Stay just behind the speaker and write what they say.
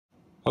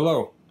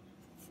Hello,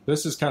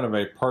 this is kind of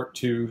a part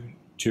 2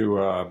 to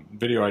a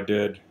video I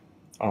did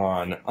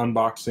on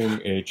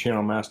unboxing a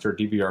Channel Master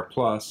DVR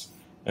Plus,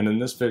 and in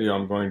this video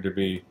I'm going to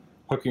be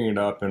hooking it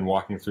up and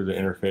walking through the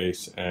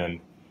interface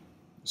and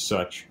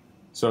such.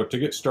 So to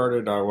get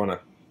started, I want to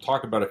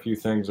talk about a few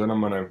things, and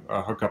I'm going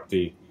to hook up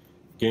the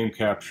game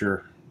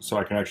capture so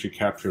I can actually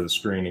capture the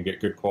screen and get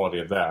good quality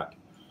of that.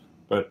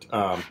 But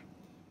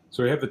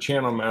so we have the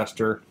Channel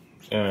Master,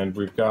 and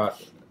we've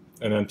got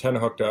an antenna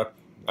hooked up.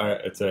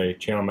 It's a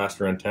Channel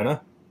Master antenna,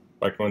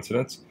 by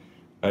coincidence.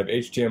 I have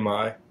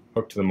HDMI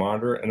hooked to the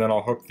monitor, and then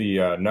I'll hook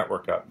the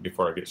network up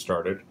before I get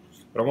started.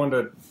 But I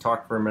wanted to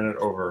talk for a minute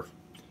over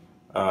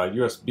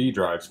USB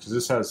drives, because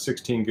this has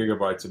 16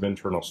 gigabytes of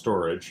internal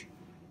storage.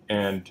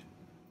 And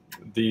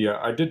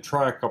I did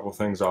try a couple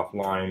things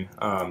offline.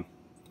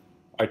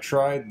 I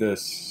tried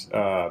this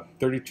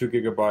 32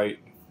 gigabyte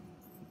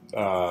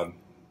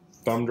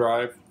thumb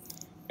drive,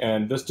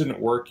 and this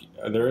didn't work.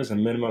 There is a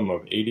minimum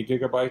of 80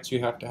 gigabytes you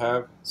have to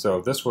have, so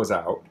this was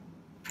out.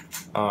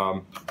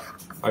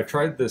 I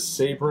tried this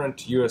Sabrent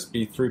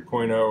USB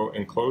 3.0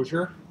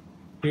 enclosure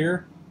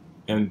here,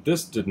 and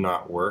this did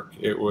not work.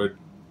 It would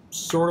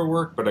sort of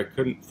work, but I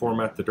couldn't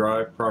format the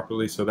drive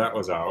properly, so that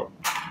was out.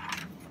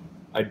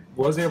 I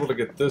was able to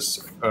get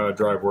this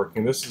drive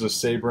working. This is a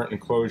Sabrent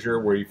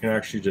enclosure where you can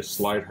actually just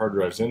slide hard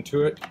drives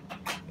into it,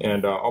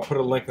 and I'll put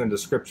a link in the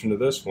description to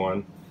this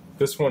one.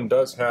 This one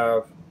does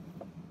have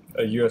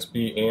a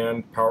USB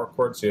and power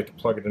cord, so you have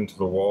to plug it into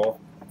the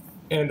wall,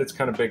 and it's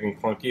kind of big and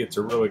clunky. It's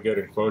a really good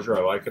enclosure. I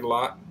like it a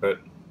lot,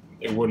 but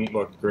it wouldn't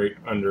look great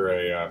under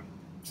a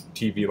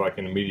TV like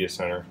in a media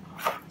center.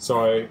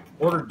 So I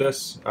ordered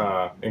this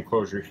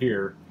enclosure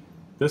here.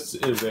 This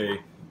is a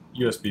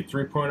USB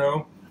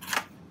 3.0.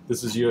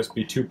 This is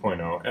USB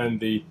 2.0, and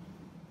the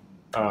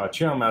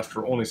Channel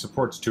Master only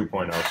supports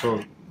 2.0.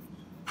 So,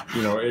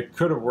 you know, it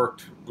could have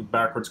worked with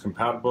backwards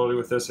compatibility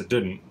with this. It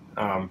didn't.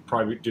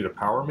 Probably due to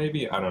power,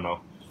 maybe, I don't know.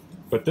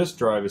 But this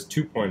drive is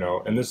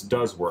 2.0, and this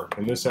does work.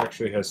 And this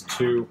actually has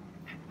two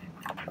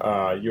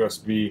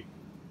USB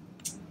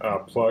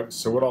plugs.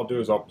 So what I'll do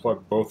is I'll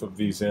plug both of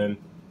these in.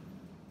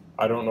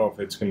 I don't know if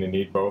it's going to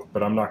need both,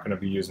 but I'm not going to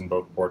be using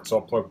both ports. So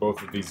I'll plug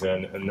both of these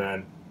in, and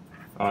then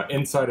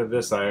inside of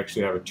this I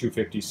actually have a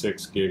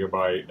 256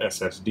 gigabyte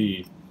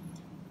SSD.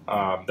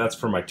 That's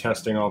for my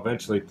testing. I'll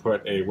eventually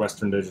put a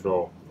Western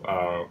Digital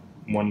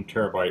 1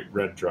 terabyte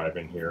RED drive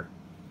in here.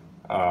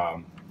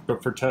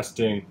 But for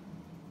testing,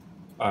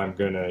 I'm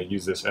going to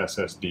use this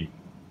SSD.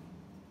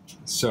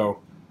 So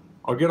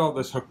I'll get all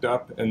this hooked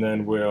up, and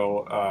then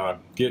we'll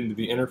get into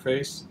the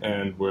interface,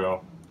 and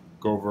we'll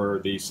go over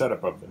the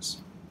setup of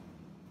this.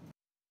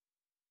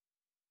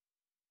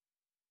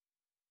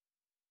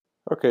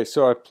 Okay,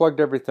 so I've plugged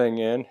everything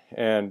in,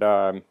 and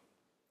I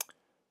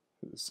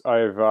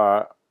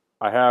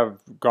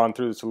have gone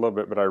through this a little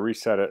bit, but I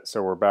reset it,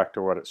 so we're back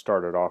to what it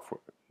started off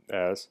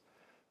as.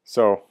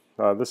 So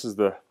this is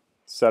the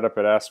setup.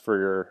 It asks for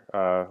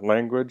your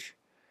language.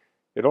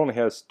 It only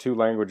has 2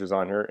 languages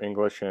on here,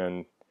 English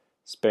and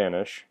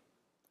Spanish.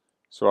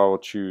 So I will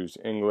choose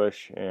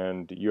English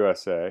and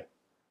USA.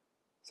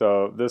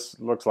 So this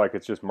looks like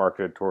it's just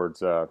marketed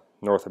towards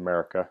North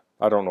America.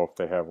 I don't know if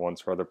they have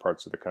ones for other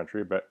parts of the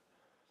country, but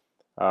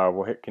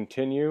we'll hit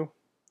continue.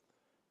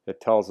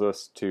 It tells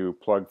us to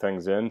plug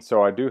things in.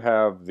 So I do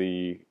have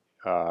the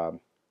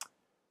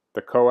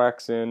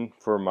coax in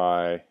for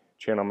my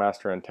Channel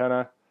Master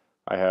antenna.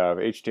 I have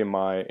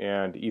HDMI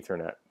and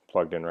Ethernet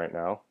plugged in right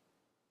now,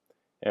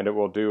 and it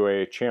will do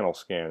a channel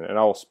scan, and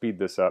I will speed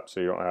this up so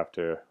you don't have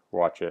to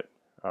watch it,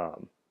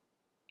 and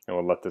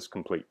we'll let this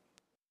complete.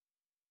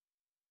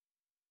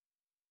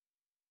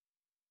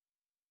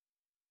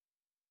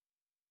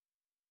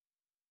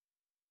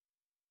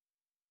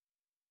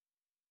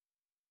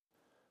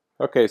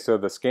 Okay, so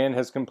the scan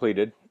has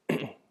completed,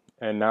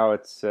 and now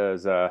it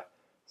says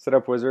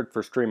Setup Wizard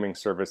for streaming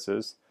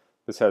services.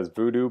 This has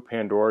Vudu,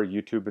 Pandora,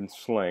 YouTube, and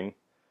Sling.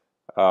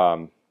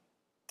 I'm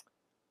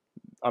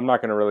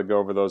not going to really go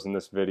over those in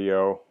this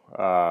video.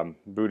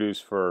 Vudu's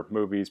for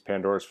movies,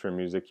 Pandora's for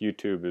music,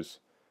 YouTube is,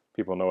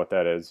 people know what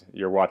that is.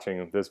 You're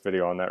watching this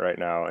video on that right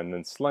now. And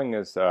then Sling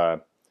is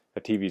a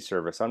TV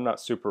service. I'm not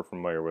super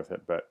familiar with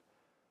it, but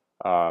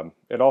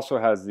it also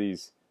has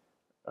these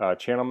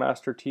Channel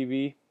Master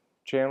TV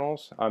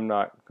channels. I'm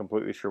not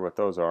completely sure what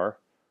those are,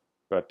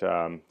 but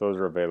those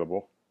are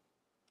available.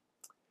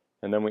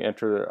 And then we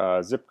enter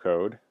a zip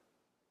code.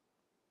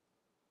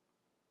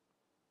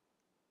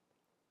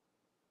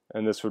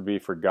 And this would be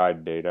for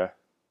guide data.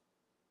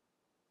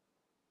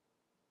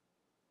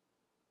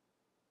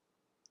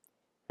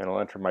 And I'll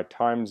enter my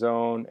time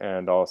zone,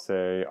 and I'll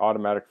say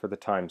automatic for the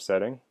time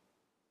setting.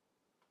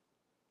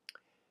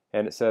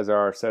 And it says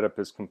our setup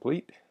is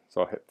complete,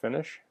 so I'll hit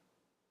finish.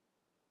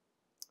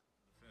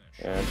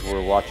 And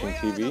we're watching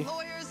TV. We are the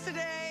lawyers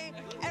today.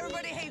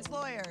 Everybody hates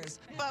lawyers,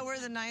 but we're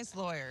the nice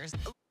lawyers.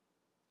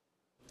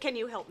 Can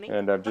you help me?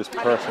 And I'm just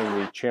pressing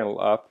the channel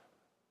up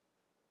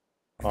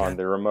on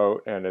the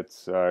remote, and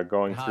it's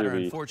going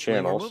through the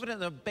channels. We're moving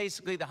into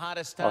basically the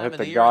hottest I'll time hit of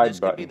the the year. guide This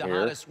could be button the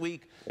here, hottest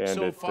week and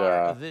so it,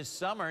 far this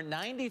summer.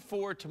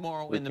 94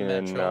 tomorrow in the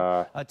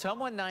metro.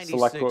 Tumwa 96.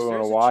 Select what we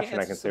want to watch,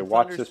 and I can say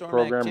watch this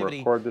program, activity,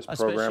 record this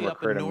program, or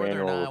create a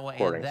manual Iowa,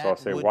 recording. So I'll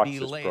say watch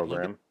this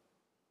program.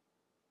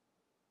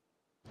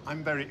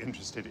 I'm very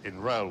interested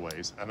in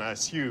railways, and I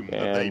assume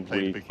that they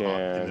played a big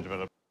part in the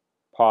development.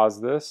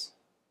 Pause this,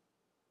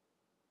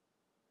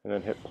 and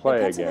then hit play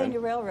the again. Pennsylvania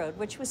Railroad,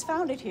 which was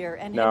founded here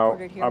and Now,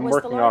 headquartered here, I'm was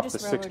working the off the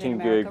largest railroad in 16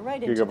 America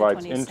right into the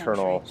gigabytes 20th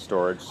internal century.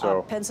 storage,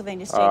 so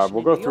Pennsylvania Station we'll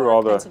in go New through York,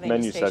 all the Pennsylvania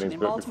menu Station settings, in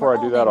but Baltimore, before I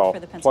do all that, named I'll for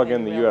the plug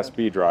in the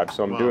Pennsylvania USB drive.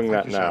 So I'm doing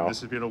that now.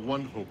 This has been a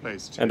wonderful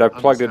place to And I've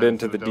plugged it understand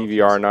into the Philadelphia's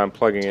DVR, now I'm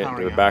plugging it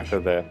into the back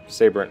of the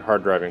Sabrent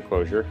hard drive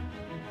enclosure.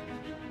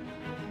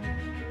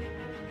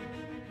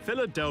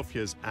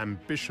 Philadelphia's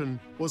ambition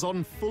was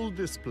on full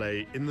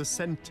display in the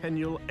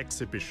Centennial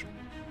Exhibition.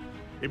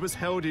 It was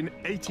held in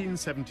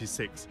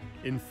 1876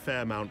 in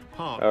Fairmount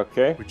Park,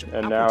 Okay, which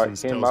and now it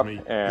Appleton's came tells up me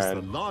is the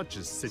and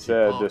largest city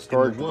said park the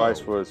storage in the world.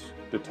 device was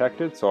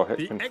detected, so I'll hit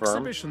The confirm.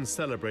 exhibition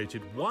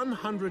celebrated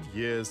 100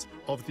 years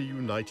of the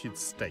United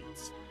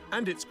States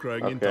and its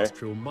growing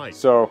industrial might.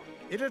 So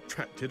it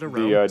attracted the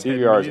around 10 DVR is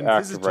million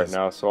active right visitors,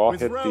 now, so I'll with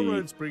hit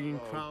railroads bringing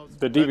crowds.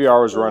 the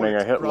DVR was running.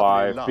 I hit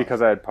live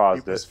because I had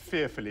paused It was it.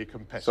 fearfully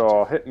competitive. So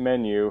I'll hit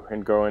menu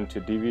and go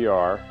into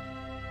DVR,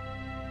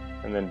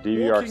 and then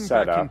DVR Walking back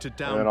setup, into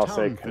and then I'll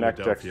say downtown connect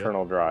Philadelphia,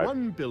 external drive.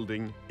 One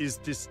building is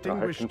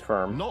distinguished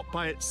confirm. not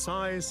by its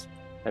size,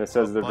 And it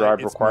says but the by drive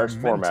its requires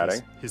momentous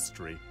formatting,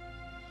 history.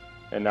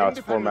 and now it's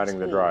formatting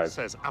the drive.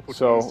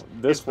 So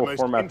this will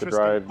format the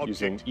drive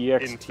using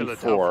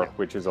ext4,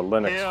 which is a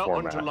Linux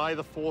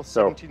format.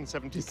 So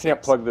you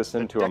can't plug this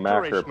into a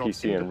Mac or a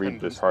PC and read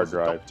this hard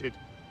drive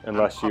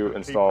unless you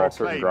install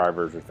certain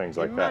drivers or things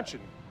like that.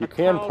 You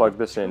can plug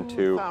this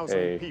into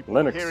a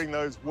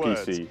Linux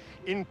PC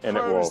and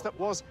it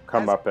will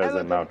come up as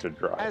a mounted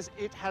drive.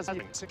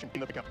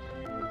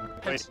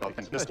 Okay,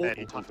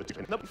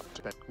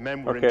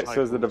 it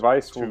says the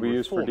device will be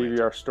used for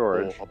DVR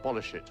storage. I'll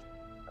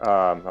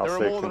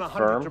say more than 100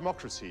 confirm.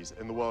 democracies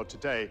in the world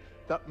today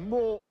that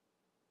more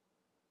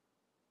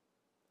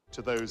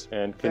to those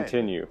And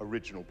continue.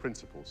 original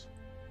principles.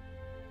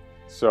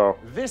 So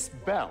This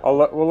bell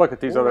we'll look at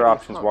these other already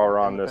options hung while we're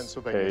in on the this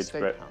Pennsylvania page,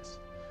 State but House.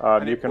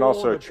 And you it can bore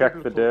also the check the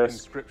biblical disk.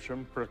 inscription,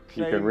 You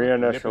 "Proclaim can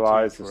reinitialize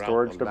liberty the throughout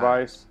storage the land."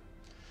 device.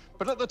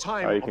 But at the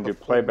time You of can the do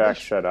playback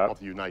formation setup. of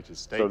the United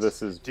States, So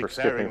this is for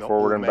declaring skipping that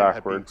forward all and men had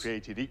been backwards.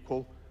 created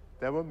equal,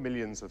 there were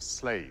millions of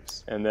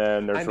slaves. And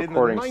then there's And in the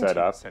recording 19th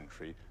setup.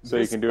 century, So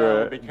you this can do bell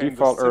a became the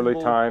default early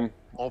symbol time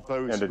of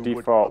those and a who would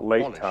default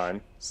late abolish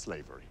time.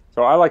 slavery.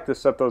 So I like to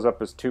set those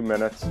up as 2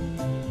 minutes.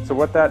 So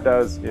what that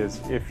does is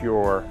if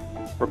your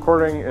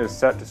recording is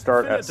set to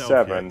start at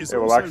 7, it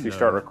will actually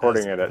start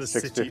recording it at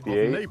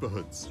 6:58,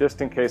 just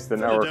in case the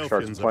network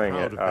starts playing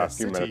it a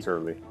few minutes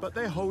early. But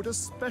they hold a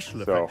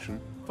special So, affection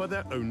for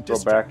their own go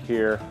district. back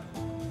here.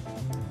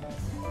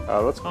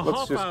 Let's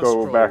just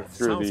go back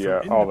through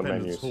the all the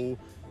menus.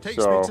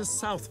 Takes So me to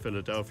South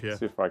Philadelphia.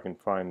 see if I can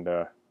find.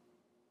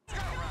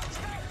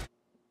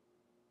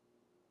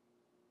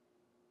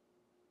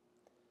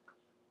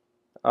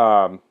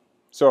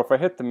 So if I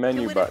hit the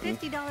menu button,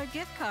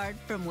 gift card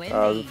from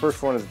the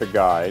first one is the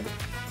guide.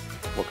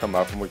 Will come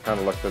up, and we kind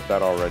of looked at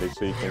that already.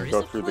 So you can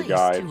go through the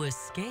guide.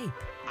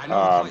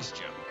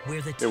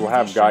 It will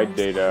have guide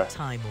data.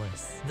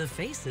 Timeless. The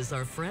faces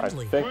are I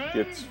friendly. think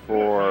it's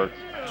for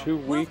 2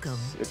 weeks Welcome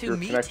if to you're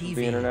Me connected to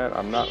the TV. internet.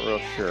 I'm not real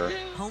sure.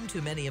 Home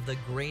to many of the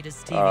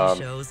greatest TV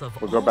shows of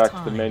We'll go all back to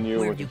the time, menu,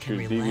 where we you can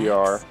can choose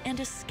relax DVR. and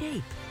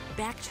escape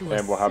back to a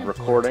And we'll have simpler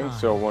recording, time.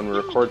 so when we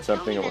record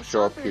something, it will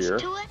show up here.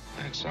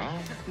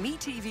 Me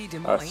TV Des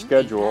Moines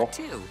Schedule did that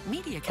too.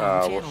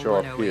 Mediacom will Channel show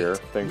up 108. here.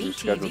 Things Me are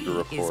scheduled to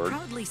TV is record.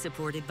 proudly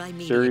supported by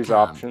Series Mediacom.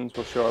 options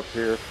will show up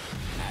here.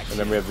 And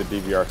then we have the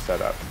DVR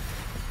setup,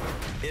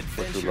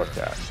 which we looked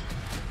at.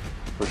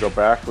 If we go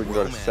back, we can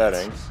go to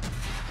settings.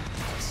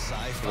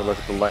 We'll look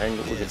at the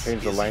language. We can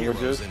change the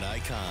languages.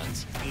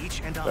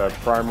 The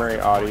primary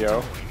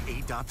audio.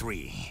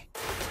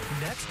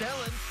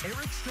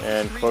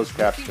 And closed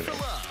captioning.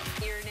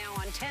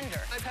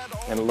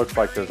 And it looks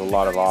like there's a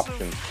lot of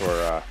options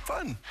for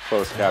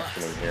closed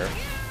captioning here.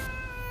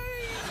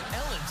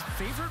 Ellen's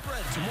favorite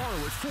bread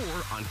tomorrow at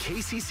 4 on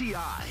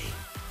KCCI.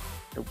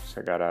 Oops,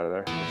 I got out of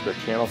there. Let's go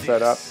channel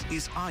setup.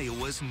 Is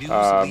Iowa's news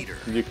leader.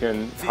 You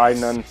can hide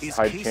and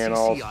unhide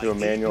channels, do a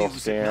manual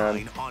scan,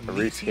 a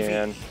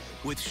rescan,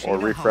 or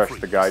refresh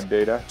the guide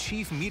data.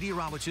 Chief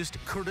Meteorologist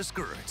Curtis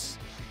Gertz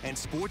and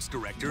Sports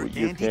Director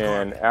You Andy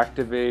can Garber.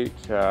 activate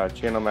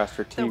Channel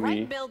Master The right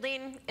TV.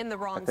 building in the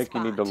wrong I think you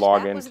spot. need to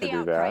log in was to the do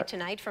outcry that.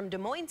 tonight from Des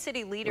Moines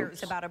city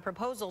leaders about a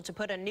proposal to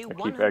put a new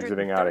keep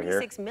exiting out of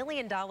here. $136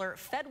 million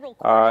federal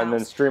courthouse And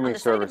then streaming on the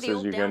site of the services,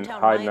 old you can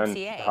downtown hide and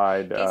YMCA.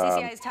 unhide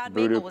KCCI's Todd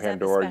Voodoo, Babel was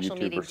Pandora, at the special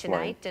YouTube, meeting or Sling.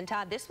 tonight, and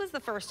Todd, this was the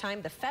first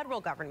time the federal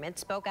government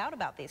spoke out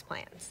about these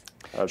plans.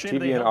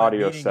 TV and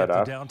audio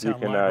setup. You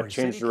can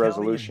change the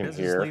resolution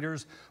here.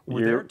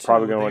 You're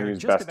probably going to want to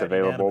use best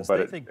available,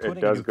 but it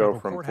does go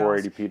from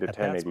 1440p to at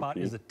that spot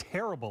is a 1080p.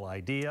 terrible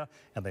idea,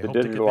 and they The hope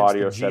to digital convince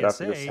audio the setup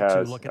GSA just to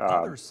has look at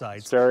other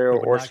sites stereo that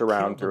would or not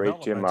surround kill through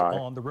development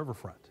HDMI. on the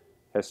riverfront.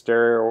 Has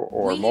stereo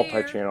or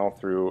multi-channel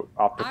through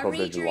optical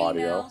digital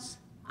audio.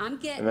 And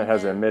then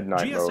has a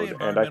midnight GSA mode,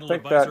 and I environmental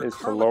think that advisor is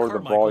to Carla lower the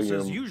Carmichael says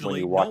volume when usually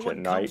you watch no at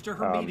one night, comes to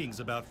her meetings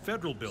about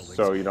federal buildings,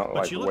 so you don't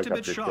but she looked wake a up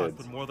bit your shocked kids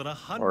when more than or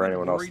 100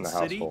 anyone else in worried the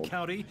city, household.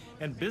 county,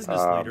 and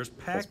business leaders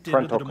Has packed into the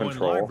parental Des Moines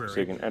control, Library so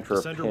you can enter to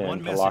a send her pin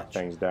one to lock message: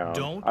 things down.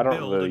 don't I don't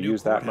build a really new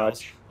use that courthouse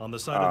much. on the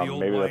side of the old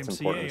Maybe that's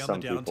important YMCA to on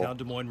some the people. downtown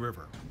Des Moines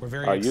River. We're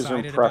very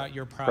excited about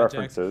your project.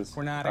 Preferences.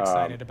 We're not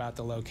excited about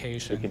the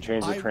location. You can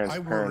change the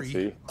transparency.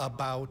 I worry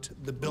about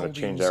the I'm going building's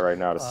to change that right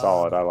now to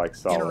solid. I like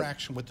solid.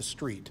 interaction with the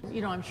street. You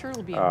know, I'm sure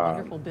it'll be a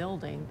wonderful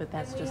building, but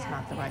that's just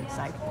not the right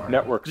site for it.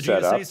 Network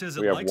setup.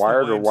 We have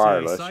wired or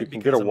wireless. You can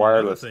get a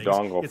wireless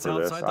dongle for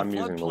this. I'm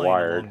using the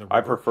wired.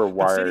 I prefer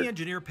wired for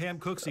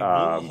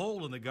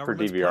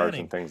DVRs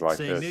and things like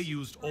this. They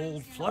used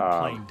old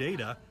floodplain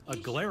data, a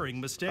glaring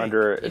mistake.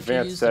 Under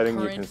advanced setting,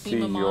 you can see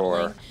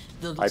your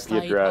IP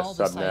address,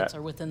 subnet,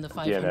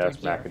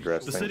 DNS, MAC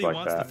address, the things city like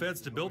wants that. the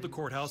feds to build the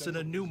courthouse in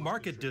a new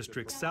market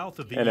district south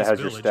of the And it East has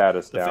your Village.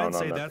 status The down feds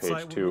on say the that page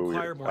site would too.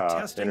 require more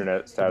testing.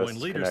 Internet Des status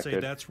Moines leaders say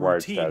connected, that's wired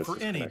routine status for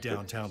any connected.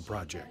 downtown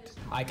project.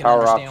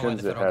 Power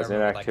options, it has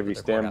inactivity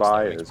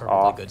standby, it is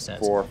off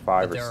 4,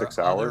 5, or 6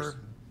 hours.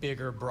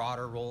 Bigger,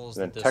 broader roles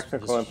Then that this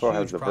technical info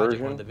has huge the project,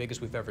 version. one of the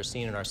biggest we've ever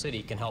seen in our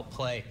city, can help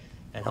play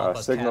and help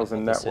us signals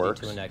and catapult the networks.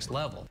 city to a next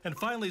level. And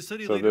finally,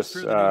 city So leaders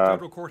this, fear the new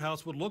federal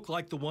courthouse would look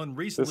like the one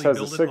recently This has a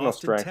built in signal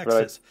Austin, strength,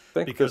 Texas,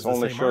 but I think because this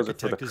only the same shows it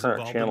for the architect is current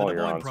involved in channel the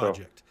you're Des on. Moines So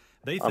project.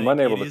 They I'm think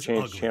unable it to is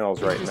change ugly.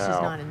 channels right This is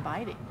not now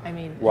inviting. I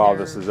mean, while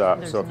this is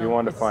up. So if you no-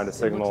 want to find a it looks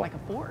signal like a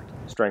fort.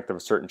 strength of a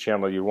certain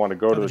channel, you want to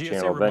go to Now, the GSA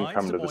channel, then reminds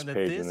come to Des this Moines that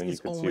page, this and then you is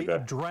can see only a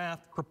the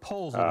draft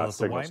proposal. The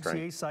signal YMCA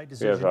strength. site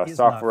We have decision is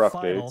software not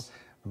final. updates.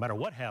 No matter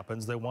what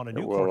happens, they want a It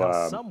new will,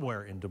 courthouse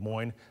somewhere in Des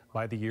Moines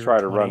by the year try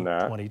to run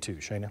that. 2022.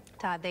 Shayna.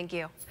 Todd, thank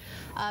you.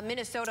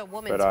 Minnesota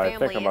woman's But I think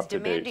family I'm is up to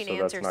date, demanding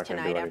so that's answers not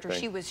gonna do tonight after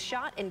anything. she was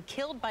shot and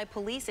killed by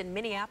police in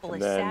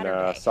Minneapolis And then,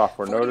 Saturday.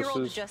 software 40-year-old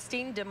notices.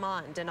 Justine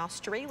Demond, an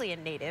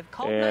Australian native,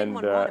 called And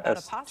 911 about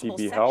a possible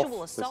STB sexual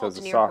Health. This assault has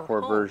a near software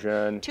her home.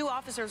 version. 2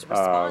 officers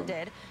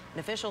responded. And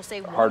officials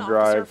say one Hard officer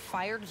drive,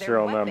 fired their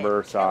serial weapon,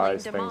 number, killing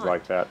size, things Demond.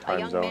 like that, A time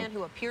young zone. man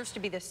who appears to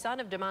be the son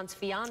of Demond's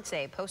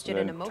fiance posted And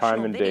an then emotional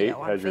time and video date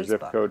on has your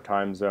zip Facebook. code,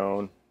 time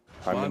zone,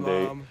 time My and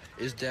date. mom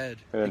is dead.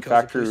 And then because the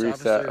factory police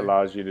reset officer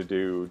allows you to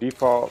do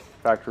default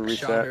factory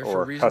shot reset her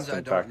for or reasons I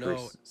custom don't factory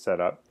know.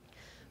 setup.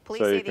 Police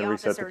So say you can the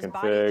reset the officers'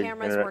 body config,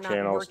 cameras were internet not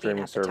channels, working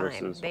streaming at the time.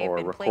 services, They have or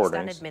been placed on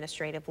recordings.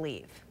 administrative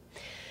leave.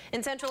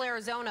 In central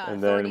Arizona,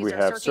 And then authorities we are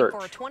have searching for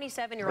a search,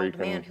 27-year-old where you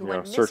man can, who you know,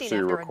 went search missing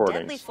through your after a deadly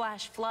recordings.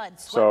 flash flood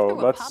swept So through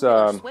a let's,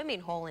 popular swimming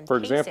hole in for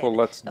example, Payson.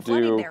 let's The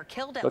flooding do, there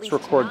killed at let's least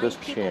record 9 this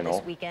people channel.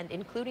 this weekend,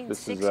 including This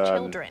 6 is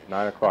children.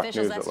 9 o'clock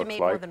Officials news, it estimate looks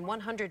more like. than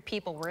 100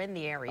 people were in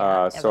the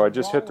area. So I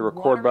just hit the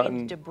record water-aimed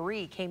button,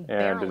 debris came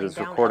and it barreling is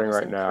down recording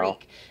right Ellison now.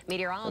 Creek.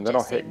 And then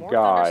I'll Meteorologists say hit more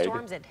guide,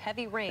 thunderstorms and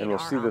heavy rain and we'll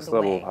are see on this the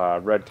little way.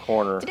 red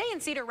corner Today in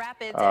Cedar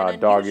Rapids, an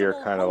dog ear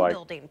unusual kind of home like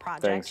building thing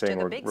project saying took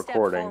a we're big step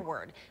recording.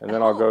 forward. And The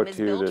then I'll go home is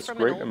to built this from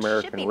an Great old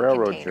American shipping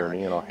Railroad container.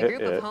 Journey, and I'll The hit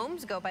group of it,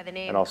 homes go by the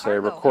name and I'll say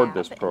Cargo record Hab,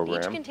 this and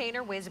program. each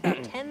container weighs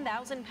about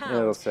 10,000 pounds. And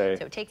it'll say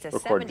so it takes a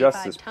record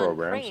just this 75-ton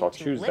program, crane so I'll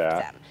to choose lift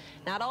that. them.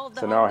 Not all of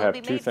the So home now I will have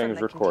be 2 made from things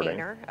the recording.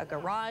 container. A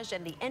garage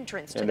and the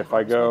entrance to And the if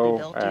I homes will be go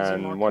built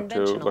using more and want to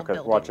conventional look at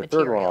building watch a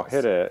third one, I'll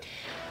hit it,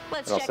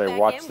 Let's and I'll check say back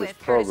watch in this with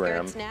program,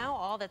 Curtis Gertz now.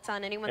 All that's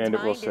on anyone's and it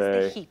will mind is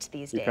the say heat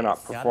these you days. cannot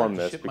Yeah, I'd perform like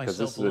to this ship because this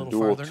myself is a a little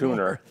dual farther tuner.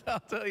 north. I'll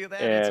tell you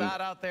that, And it's hot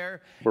out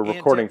there. we're And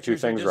recording 2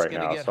 temperatures are things just right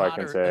gonna now, get so I can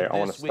hotter say I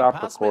want this to week, stop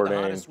possibly the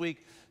recording hottest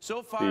week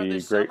so far the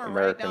this Great summer.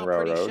 American Right now,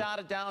 pretty Railroad. shot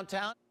of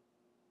downtown.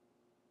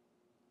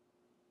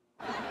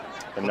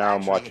 And now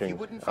I'm watching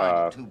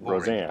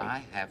Roseanne.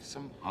 I have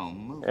some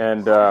home movies.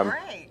 And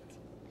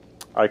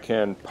I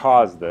can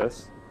pause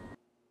this,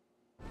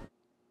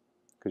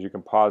 because you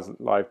can pause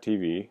live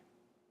TV,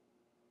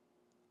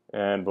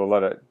 and we'll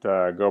let it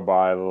go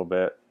by a little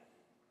bit.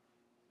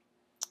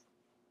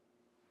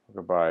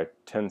 Go by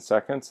 10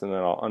 seconds, and then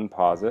I'll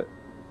unpause it.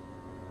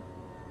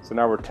 So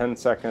now we're 10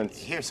 seconds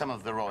Here's some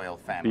of the royal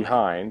family.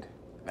 behind,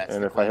 That's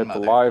and the if I hit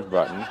Queen the Mother. live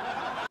button,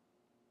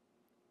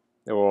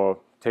 it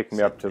will take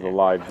me up to the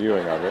live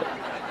viewing of it.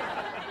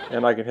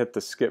 And I can hit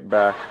the skip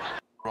back,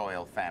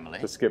 Royal family.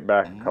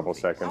 a couple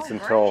seconds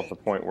until the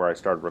point where I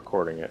started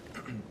recording it.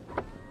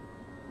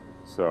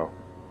 So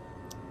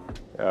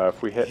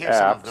if we hit Here's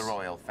some of the apps,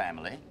 royal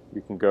family.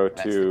 you can go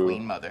That's the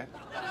Queen to, Mother.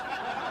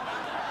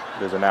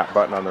 there's an app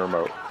button on the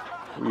remote.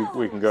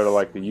 We can go to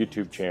like the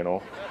YouTube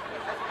channel,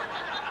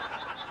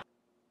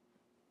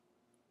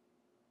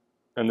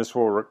 and this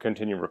will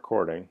continue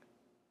recording.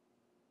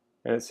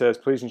 And it says,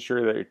 please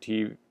ensure that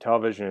your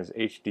television is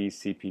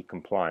HDCP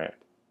compliant,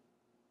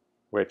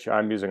 which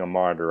I'm using a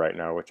monitor right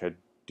now, which I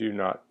do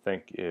not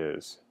think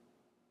is.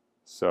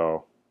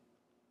 So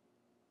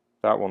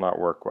that will not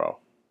work well.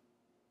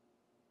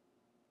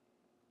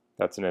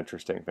 That's an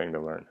interesting thing to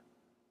learn.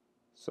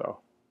 So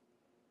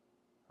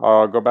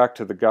I'll go back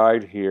to the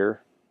guide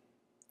here,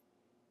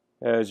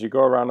 As you go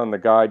around on the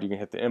guide, you can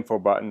hit the info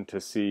button to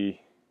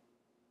see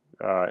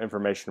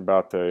information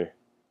about the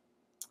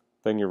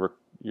thing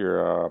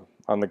you're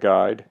on the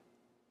guide.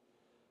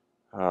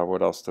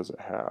 What else does it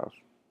have?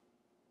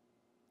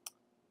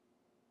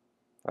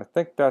 I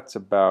think that's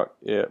about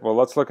it. Well,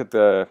 let's look at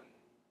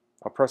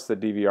I'll press the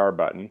DVR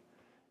button,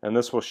 and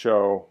this will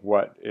show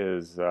what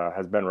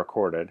has been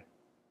recorded.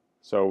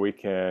 So we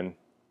can,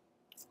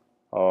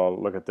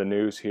 I'll look at the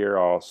news here,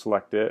 I'll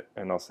select it,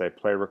 and I'll say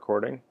play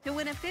recording. To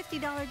win a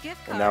 $50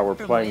 gift card. And now we're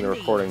from playing the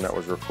Wendy's. recording that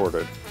was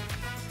recorded.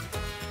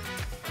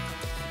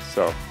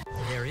 So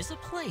There is a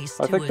place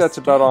I to think that's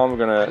about escape. all I'm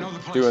going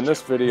to do in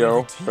this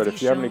video, but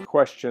if you have any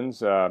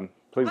questions,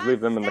 please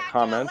leave them in the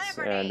comments,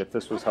 and if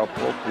this was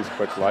helpful, please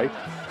click like.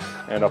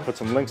 And I'll put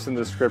some links in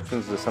the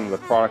descriptions to some of the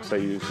products I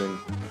used in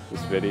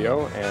this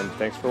video, and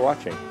thanks for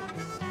watching.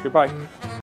 Goodbye.